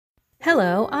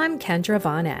Hello, I'm Kendra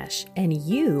Von Esch, and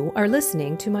you are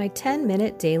listening to my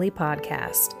 10-minute daily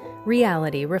podcast,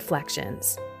 Reality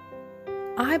Reflections.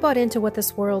 I bought into what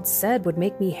this world said would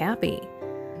make me happy.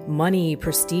 Money,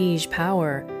 prestige,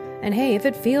 power. And hey, if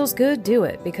it feels good, do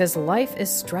it, because life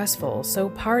is stressful, so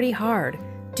party hard.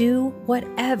 Do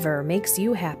whatever makes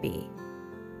you happy.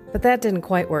 But that didn't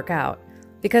quite work out,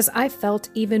 because I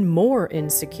felt even more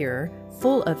insecure,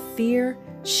 full of fear,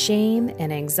 shame,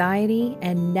 and anxiety,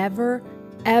 and never,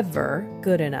 ever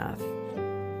good enough.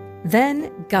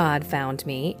 Then God found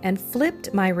me and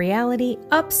flipped my reality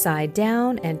upside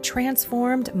down and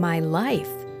transformed my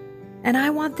life. And I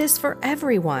want this for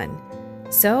everyone.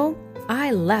 So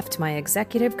I left my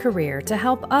executive career to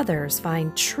help others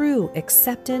find true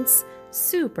acceptance,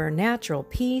 supernatural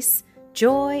peace,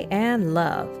 joy, and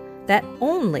love that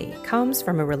only comes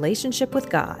from a relationship with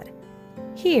God.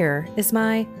 Here is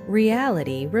my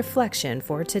reality reflection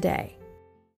for today.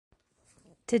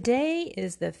 Today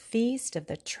is the feast of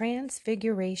the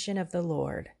Transfiguration of the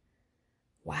Lord.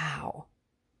 Wow.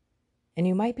 And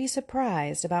you might be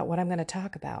surprised about what I'm going to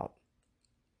talk about,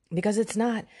 because it's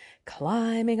not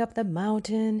climbing up the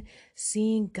mountain,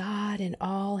 seeing God in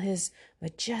all his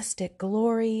majestic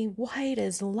glory, white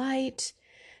as light,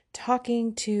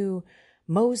 talking to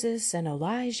Moses and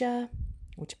Elijah,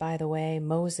 which, by the way,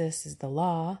 Moses is the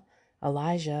law.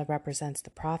 Elijah represents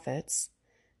the prophets.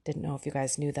 Didn't know if you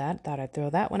guys knew that. Thought I'd throw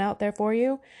that one out there for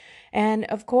you. And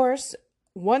of course,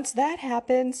 once that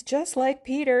happens, just like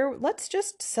Peter, let's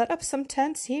just set up some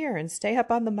tents here and stay up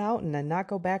on the mountain and not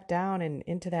go back down and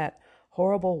into that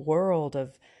horrible world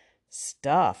of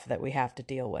stuff that we have to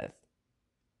deal with.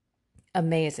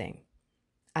 Amazing.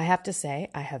 I have to say,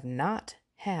 I have not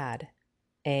had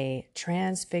a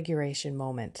transfiguration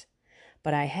moment,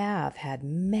 but I have had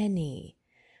many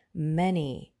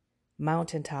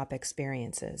mountaintop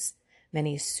experiences,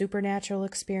 many supernatural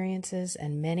experiences,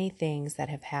 and many things that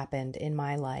have happened in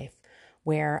my life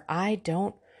where I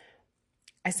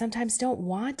sometimes don't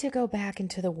want to go back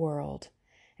into the world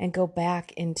and go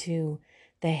back into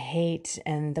the hate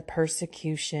and the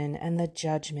persecution and the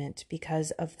judgment, because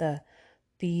of the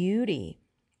beauty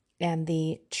and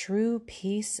the true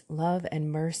peace, love,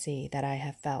 and mercy that I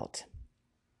have felt.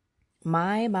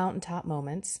 My mountaintop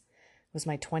moments was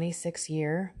my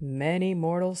 26-year many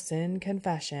mortal sin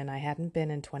confession. I hadn't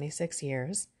been in 26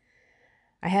 years.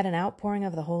 I had an outpouring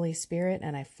of the Holy Spirit,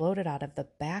 and I floated out of the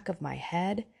back of my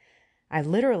head. I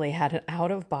literally had an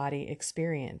out-of-body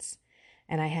experience,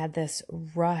 and I had this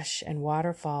rush and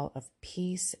waterfall of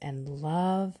peace and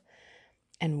love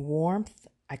and warmth.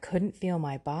 I couldn't feel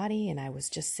my body, and I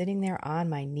was just sitting there on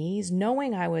my knees,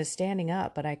 knowing I was standing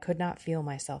up, but I could not feel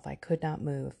myself. I could not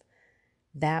move.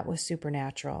 That was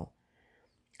supernatural.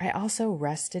 I also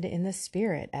rested in the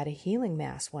Spirit at a healing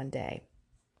mass one day.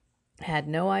 I had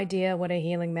no idea what a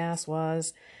healing mass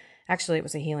was. Actually, it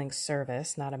was a healing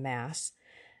service, not a mass.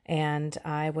 And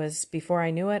before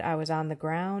I knew it, I was on the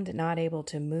ground, not able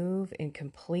to move, in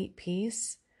complete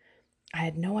peace. I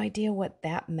had no idea what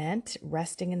that meant,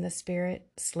 resting in the Spirit,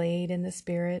 slayed in the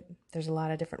Spirit. There's a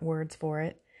lot of different words for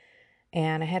it.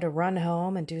 And I had to run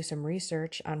home and do some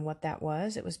research on what that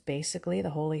was. It was basically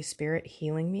the Holy Spirit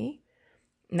healing me.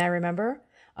 And I remember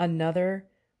another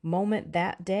moment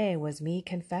that day was me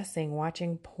confessing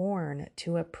watching porn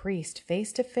to a priest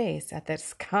face to face at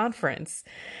this conference.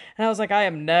 And I was like, I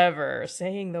am never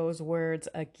saying those words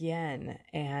again.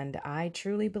 And I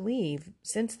truly believe,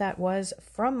 since that was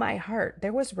from my heart,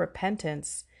 there was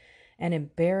repentance and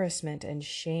embarrassment and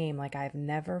shame like I've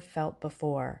never felt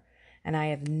before. And I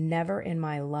have never in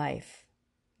my life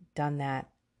done that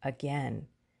again.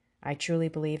 I truly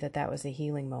believe that that was a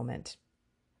healing moment.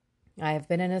 I have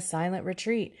been in a silent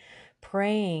retreat,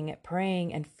 praying,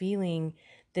 and feeling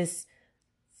this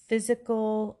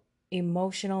physical,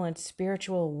 emotional, and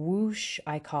spiritual whoosh,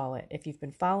 I call it. If you've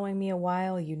been following me a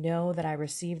while, you know that I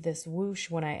receive this whoosh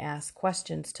when I ask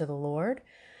questions to the Lord.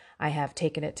 I have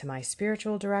taken it to my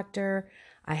spiritual director.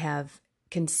 I have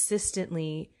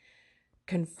consistently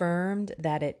confirmed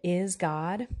that it is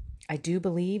God. I do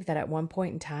believe that at one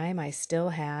point in time, I still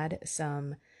had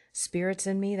some spirits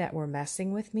in me that were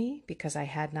messing with me because I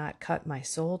had not cut my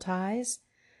soul ties.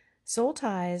 Soul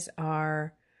ties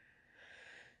are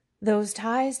those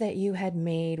ties that you had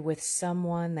made with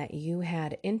someone that you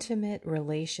had intimate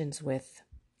relations with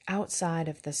outside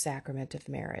of the sacrament of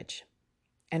marriage.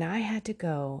 And I had to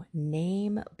go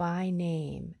name by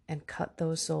name and cut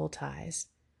those soul ties.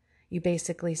 You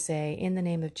basically say, in the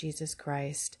name of Jesus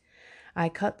Christ, I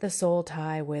cut the soul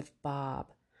tie with Bob,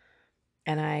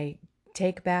 and I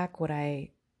take back what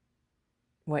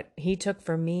he took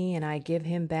from me, and I give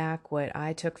him back what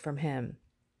I took from him.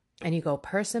 and you go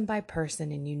person by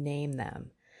person and you name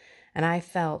them. And I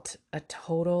felt a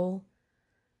total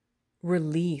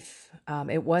relief.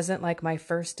 It wasn't like my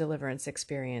first deliverance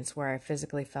experience where I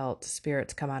physically felt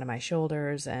spirits come out of my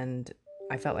shoulders and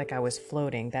I felt like I was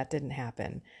floating. That didn't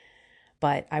happen.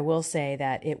 But I will say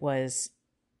that it was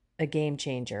a game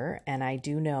changer. And I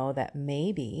do know that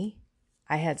maybe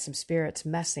I had some spirits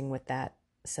messing with that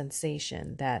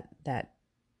sensation, that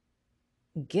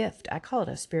gift. I call it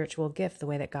a spiritual gift, the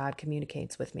way that God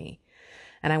communicates with me.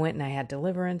 And I went and I had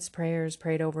deliverance prayers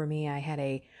prayed over me. I had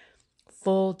a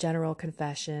full general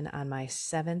confession on my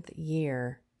 7th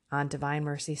year on Divine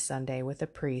Mercy Sunday with a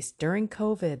priest. During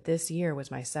COVID, this year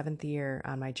was my 7th year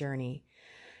on my journey,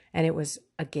 and it was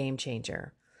a game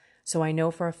changer. So I know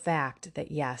for a fact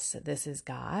that yes, this is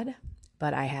God,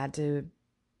 but I had to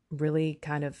really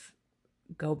kind of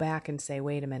go back and say,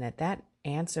 wait a minute, that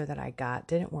answer that I got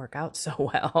didn't work out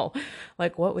so well.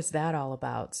 Like, what was that all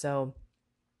about? So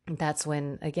that's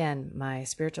when, again, my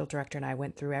spiritual director and I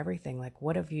went through everything. Like,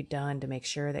 what have you done to make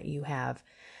sure that you have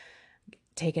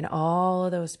taken all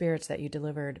of those spirits that you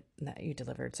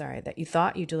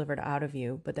thought you delivered out of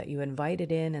you, but that you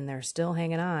invited in and they're still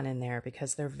hanging on in there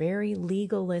because they're very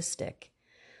legalistic.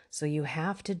 So you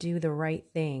have to do the right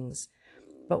things.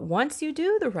 But once you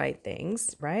do the right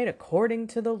things, right, according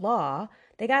to the law,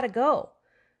 they got to go.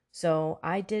 So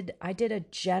I did a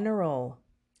general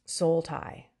soul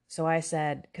tie. So I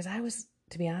said, because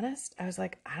to be honest, I was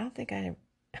like, I don't think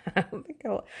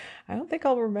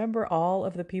I'll remember all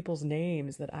of the people's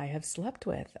names that I have slept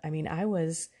with. I mean, I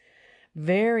was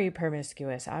very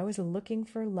promiscuous. I was looking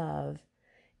for love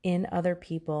in other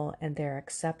people and their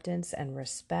acceptance and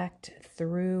respect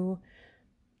through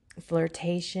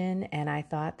flirtation. And I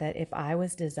thought that if I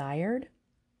was desired,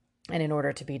 and in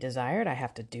order to be desired, I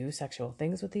have to do sexual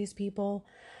things with these people.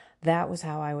 That was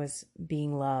how I was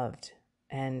being loved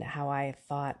and how I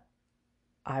thought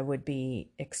I would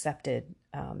be accepted,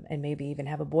 and maybe even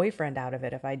have a boyfriend out of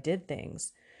it if I did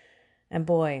things. And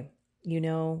boy,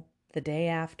 the day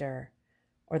after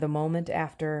or the moment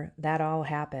after that all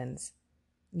happens,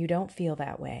 you don't feel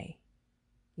that way.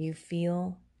 You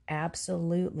feel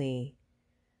absolutely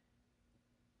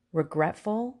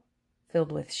regretful,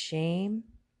 filled with shame.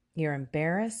 You're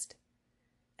embarrassed.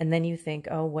 And then you think,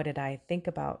 oh, what did I think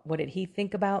about? What did he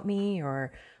think about me?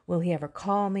 Or will he ever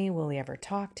call me? Will he ever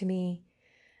talk to me?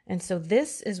 And so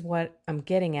this is what I'm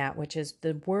getting at, which is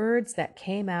the words that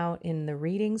came out in the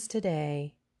readings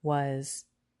today was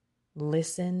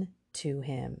listen to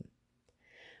him.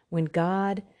 When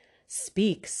God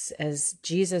speaks, as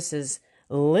Jesus is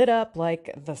lit up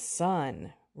like the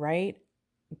sun, right?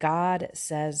 God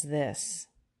says this.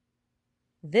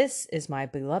 This is my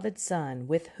beloved Son,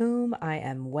 with whom I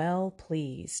am well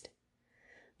pleased.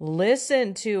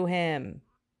 Listen to him.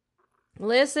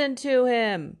 Listen to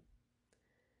him.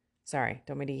 Sorry,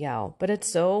 don't mean to yell, but it's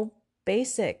so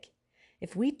basic.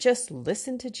 If we just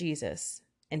listened to Jesus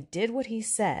and did what he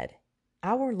said,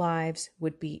 our lives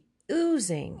would be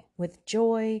oozing with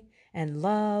joy and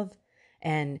love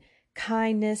and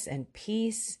kindness and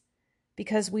peace,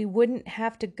 because we wouldn't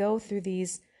have to go through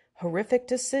these horrific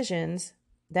decisions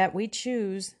that we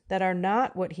choose that are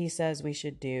not what he says we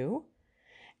should do,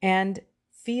 and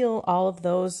feel all of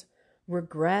those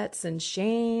regrets and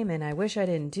shame, and I wish I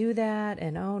didn't do that,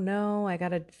 and oh no, I got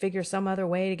to figure some other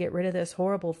way to get rid of this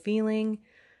horrible feeling.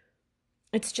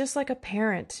 It's just like a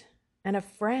parent and a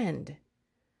friend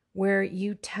where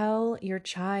you tell your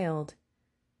child,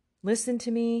 listen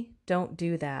to me, don't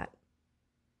do that.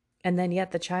 And then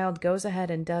yet the child goes ahead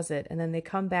and does it, and then they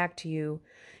come back to you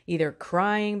either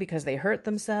crying because they hurt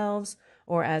themselves,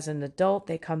 or as an adult,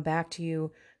 they come back to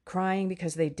you crying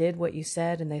because they did what you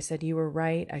said and they said, you were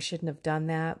right, I shouldn't have done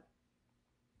that.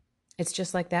 It's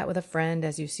just like that with a friend.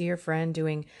 As you see your friend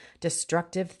doing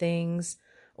destructive things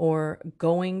or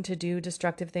going to do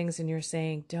destructive things and you're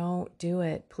saying, don't do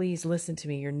it, please listen to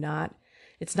me.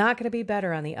 It's not going to be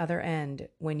better on the other end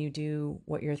when you do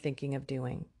what you're thinking of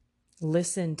doing.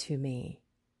 Listen to me.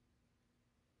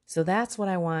 So that's what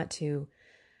I want to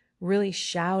really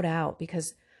shout out,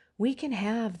 because we can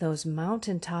have those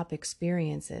mountaintop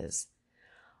experiences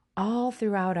all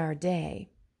throughout our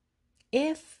day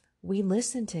if we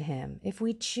listen to him, if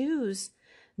we choose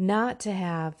not to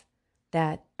have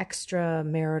that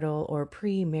extramarital or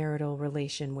premarital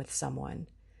relation with someone,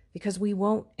 because we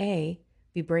won't, A,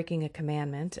 be breaking a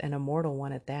commandment, and a mortal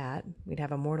one at that. We'd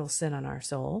have a mortal sin on our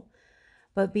soul.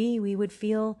 But B, we would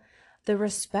feel the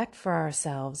respect for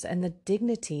ourselves and the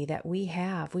dignity that we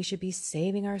have. We should be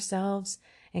saving ourselves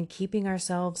and keeping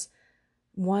ourselves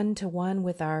one-to-one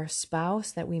with our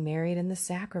spouse that we married in the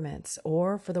sacraments,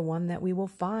 or for the one that we will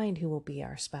find who will be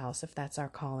our spouse if that's our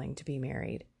calling to be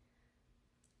married.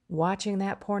 Watching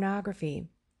that pornography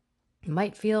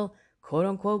might feel quote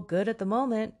unquote good at the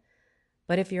moment,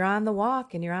 but if you're on the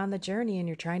walk and you're on the journey and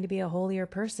you're trying to be a holier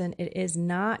person, it is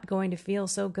not going to feel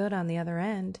so good on the other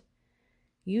end.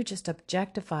 You just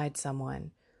objectified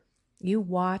someone. You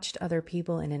watched other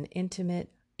people in an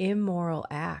intimate, immoral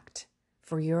act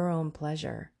for your own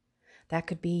pleasure. That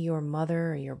could be your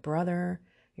mother or your brother,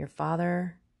 your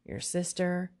father, your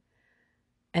sister,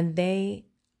 and they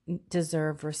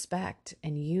deserve respect.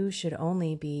 And you should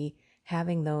only be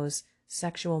having those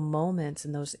sexual moments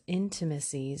and those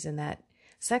intimacies, and that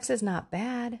sex is not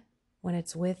bad when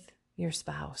it's with your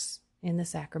spouse in the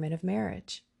sacrament of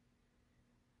marriage.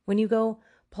 When you go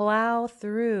plow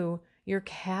through your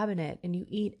cabinet and you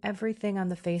eat everything on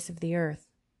the face of the earth,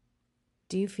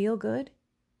 do you feel good?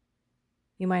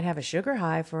 You might have a sugar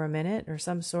high for a minute or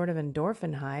some sort of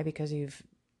endorphin high because you've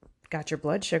got your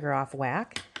blood sugar off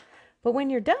whack. But when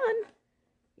you're done,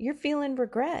 you're feeling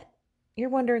regret. You're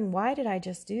wondering, why did I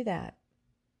just do that?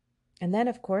 And then,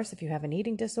 of course, if you have an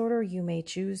eating disorder, you may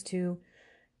choose to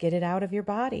get it out of your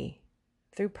body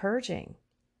through purging.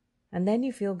 And then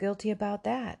you feel guilty about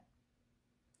that.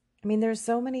 I mean, there's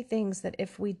so many things that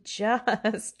if we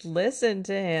just listen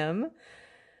to him,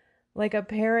 like a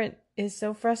parent is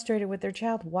so frustrated with their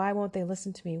child, why won't they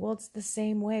listen to me? Well, it's the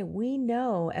same way. We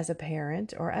know as a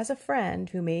parent or as a friend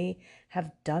who may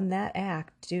have done that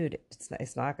act, dude,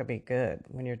 it's not going to be good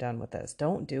when you're done with this.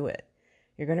 Don't do it.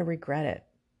 You're going to regret it.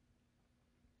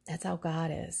 That's how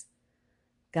God is.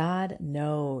 God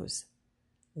knows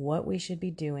what we should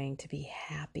be doing to be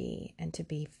happy and to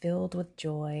be filled with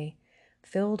joy,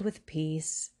 filled with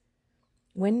peace.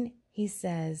 When he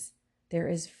says there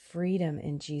is freedom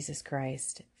in Jesus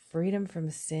Christ, freedom from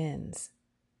sins,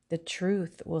 the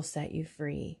truth will set you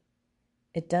free.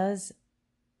 It does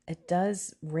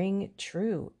ring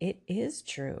true. It is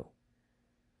true.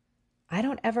 I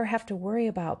don't ever have to worry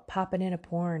about popping in a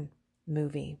porn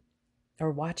movie or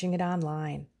watching it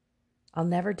online. I'll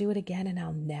never do it again, and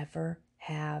I'll never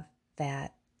have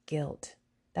that guilt.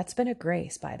 That's been a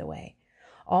grace, by the way.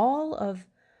 All of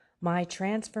my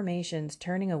transformations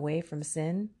turning away from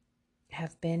sin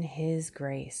have been his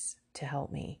grace to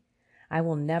help me. I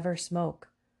will never smoke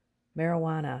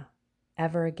marijuana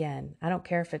ever again. I don't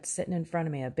care if it's sitting in front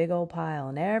of me, a big old pile,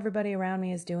 and everybody around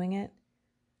me is doing it.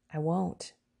 I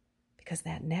won't. Because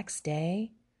that next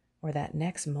day or that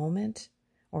next moment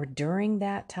or during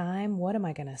that time, what am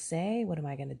I going to say? What am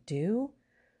I going to do?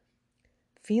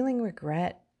 Feeling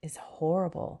regret is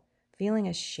horrible. Feeling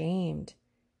ashamed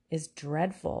is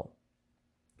dreadful.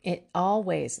 It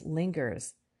always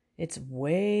lingers. It's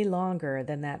way longer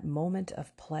than that moment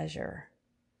of pleasure.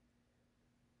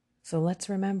 So let's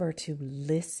remember to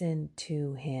listen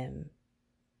to him.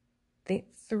 The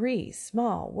 3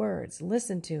 small words,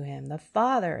 listen to him. The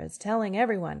Father is telling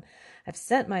everyone, I've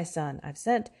sent my Son. I've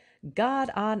sent God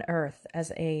on earth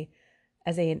as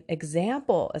an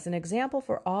example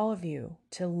for all of you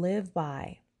to live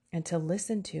by and to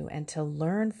listen to and to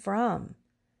learn from.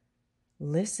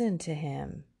 Listen to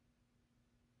him.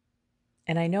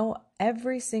 And I know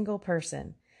every single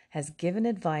person has given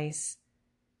advice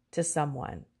to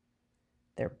someone,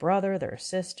 their brother, their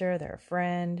sister, their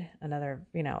friend, another,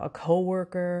 a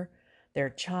coworker, their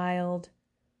child.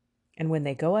 And when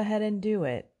they go ahead and do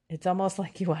it, it's almost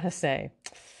like you want to say,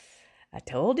 I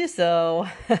told you so.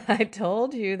 I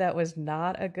told you that was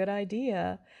not a good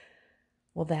idea.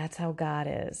 Well, that's how God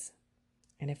is.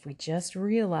 And if we just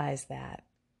realize that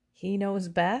he knows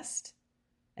best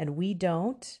and we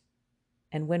don't,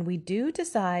 and when we do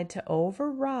decide to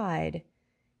override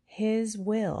his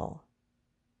will,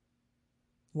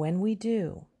 when we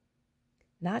do,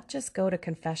 not just go to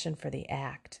confession for the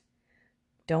act,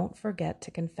 don't forget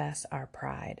to confess our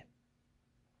pride.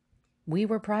 We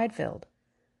were pride-filled.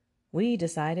 We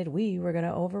decided we were going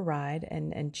to override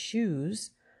and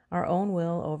choose our own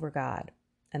will over God,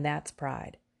 and that's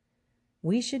pride.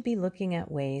 We should be looking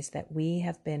at ways that we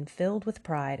have been filled with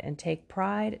pride and take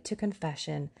pride to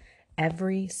confession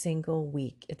every single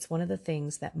week. It's one of the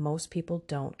things that most people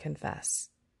don't confess.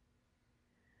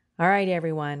 All right,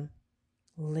 everyone,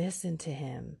 listen to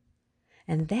him.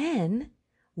 And then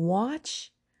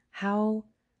watch how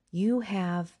you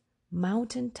have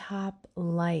mountaintop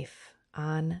life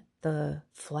on the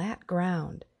flat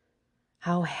ground,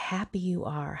 how happy you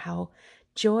are, how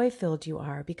joy-filled you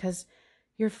are, because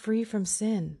you're free from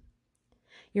sin.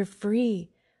 You're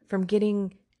free from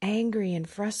getting angry and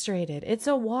frustrated. It's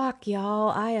a walk, y'all.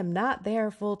 I am not there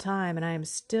full time, and I am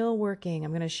still working.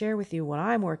 I'm going to share with you what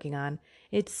I'm working on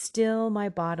It's still my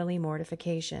bodily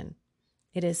mortification.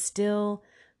 It is still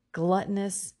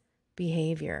gluttonous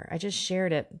behavior. I just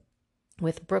shared it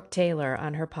with Brooke Taylor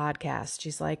on her podcast.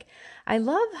 She's like, I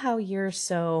love how you're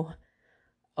so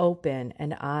open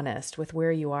and honest with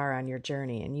where you are on your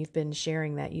journey. And you've been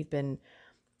sharing that you've been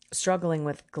struggling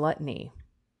with gluttony.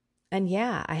 And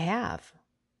yeah, I have.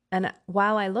 And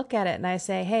while I look at it and I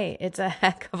say, hey, it's a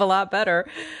heck of a lot better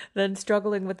than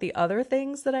struggling with the other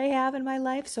things that I have in my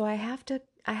life. So I have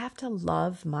to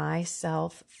love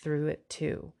myself through it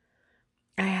too.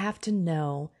 I have to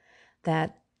know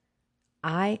that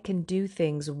I can do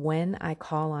things when I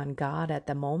call on God at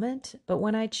the moment, but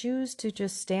when I choose to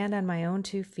just stand on my own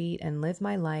 2 feet and live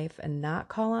my life and not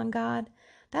call on God,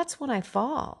 that's when I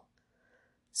fall.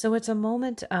 So it's a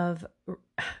moment of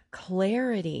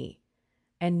clarity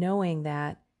and knowing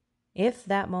that if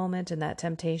that moment and that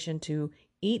temptation to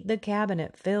eat the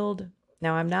cabinet filled,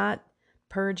 now I'm not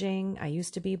purging, I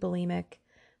used to be bulimic.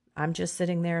 I'm just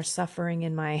sitting there suffering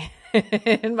in my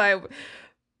in my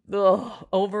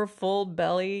over full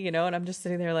belly, and I'm just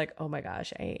sitting there like, oh my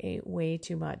gosh, I ate way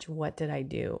too much. What did I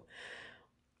do?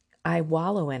 I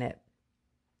wallow in it.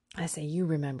 I say, you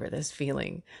remember this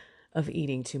feeling of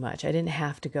eating too much. I didn't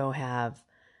have to go have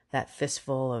that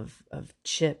fistful of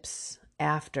chips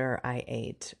after I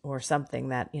ate or something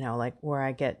that, like where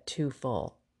I get too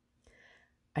full.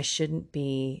 I shouldn't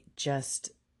be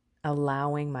just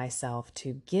allowing myself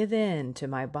to give in to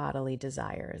my bodily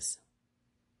desires.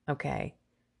 Okay.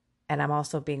 And I'm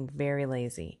also being very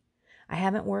lazy. I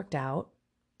haven't worked out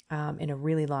in a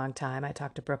really long time. I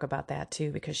talked to Brooke about that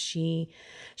too, because she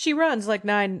runs like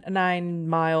nine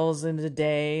miles in a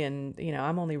day. And,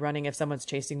 I'm only running if someone's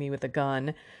chasing me with a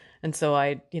gun. And so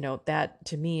that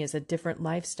to me is a different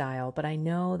lifestyle. But I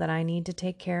know that I need to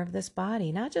take care of this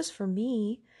body, not just for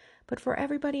me, but for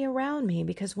everybody around me.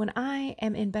 Because when I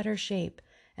am in better shape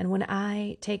and when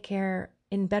I take care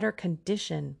in better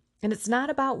condition, and it's not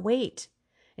about weight,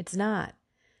 it's not.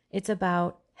 It's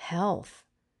about health.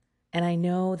 And I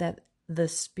know that the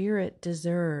spirit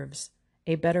deserves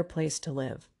a better place to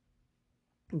live.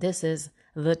 This is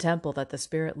the temple that the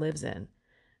spirit lives in,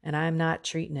 and I'm not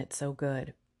treating it so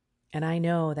good. And I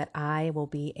know that I will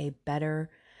be a better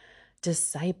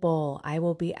disciple. I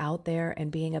will be out there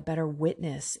and being a better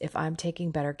witness if I'm taking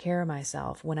better care of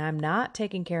myself. When I'm not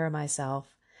taking care of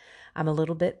myself, I'm a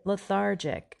little bit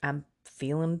lethargic. I'm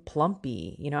feeling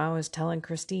plumpy. I was telling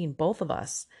Christine, both of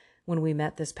us, when we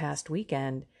met this past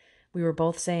weekend, we were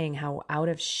both saying how out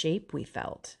of shape we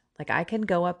felt. Like I can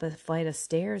go up a flight of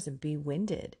stairs and be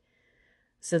winded.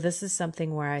 So this is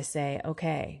something where I say,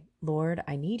 okay, Lord,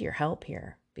 I need your help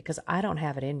here because I don't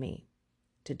have it in me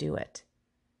to do it.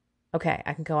 Okay,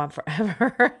 I can go on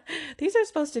forever. These are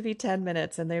supposed to be 10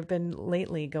 minutes and they've been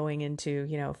lately going into,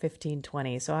 15,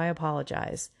 20. So I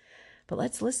apologize. But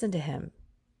let's listen to him.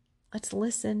 Let's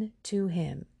listen to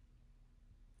him.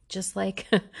 Just like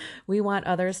we want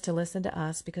others to listen to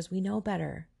us because we know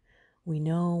better. We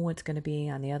know what's going to be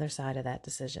on the other side of that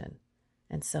decision.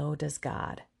 And so does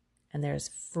God. And there's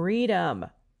freedom,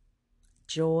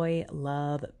 joy,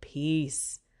 love,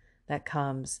 peace that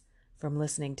comes from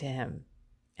listening to him.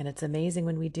 And it's amazing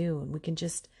when we do. And we can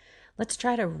let's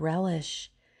try to relish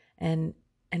and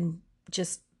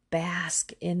just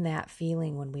bask in that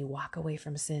feeling when we walk away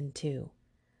from sin too.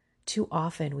 Too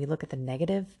often we look at the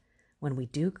negative when we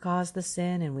do cause the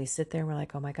sin and we sit there and we're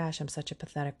like, oh my gosh, I'm such a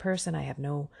pathetic person. I have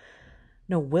no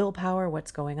willpower.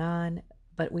 What's going on?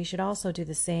 But we should also do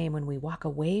the same when we walk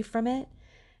away from it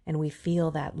and we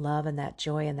feel that love and that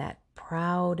joy and that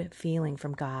proud feeling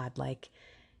from God. Like,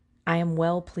 I am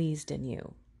well pleased in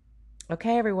you.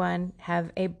 Okay, everyone,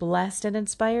 have a blessed and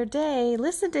inspired day.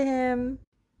 Listen to him.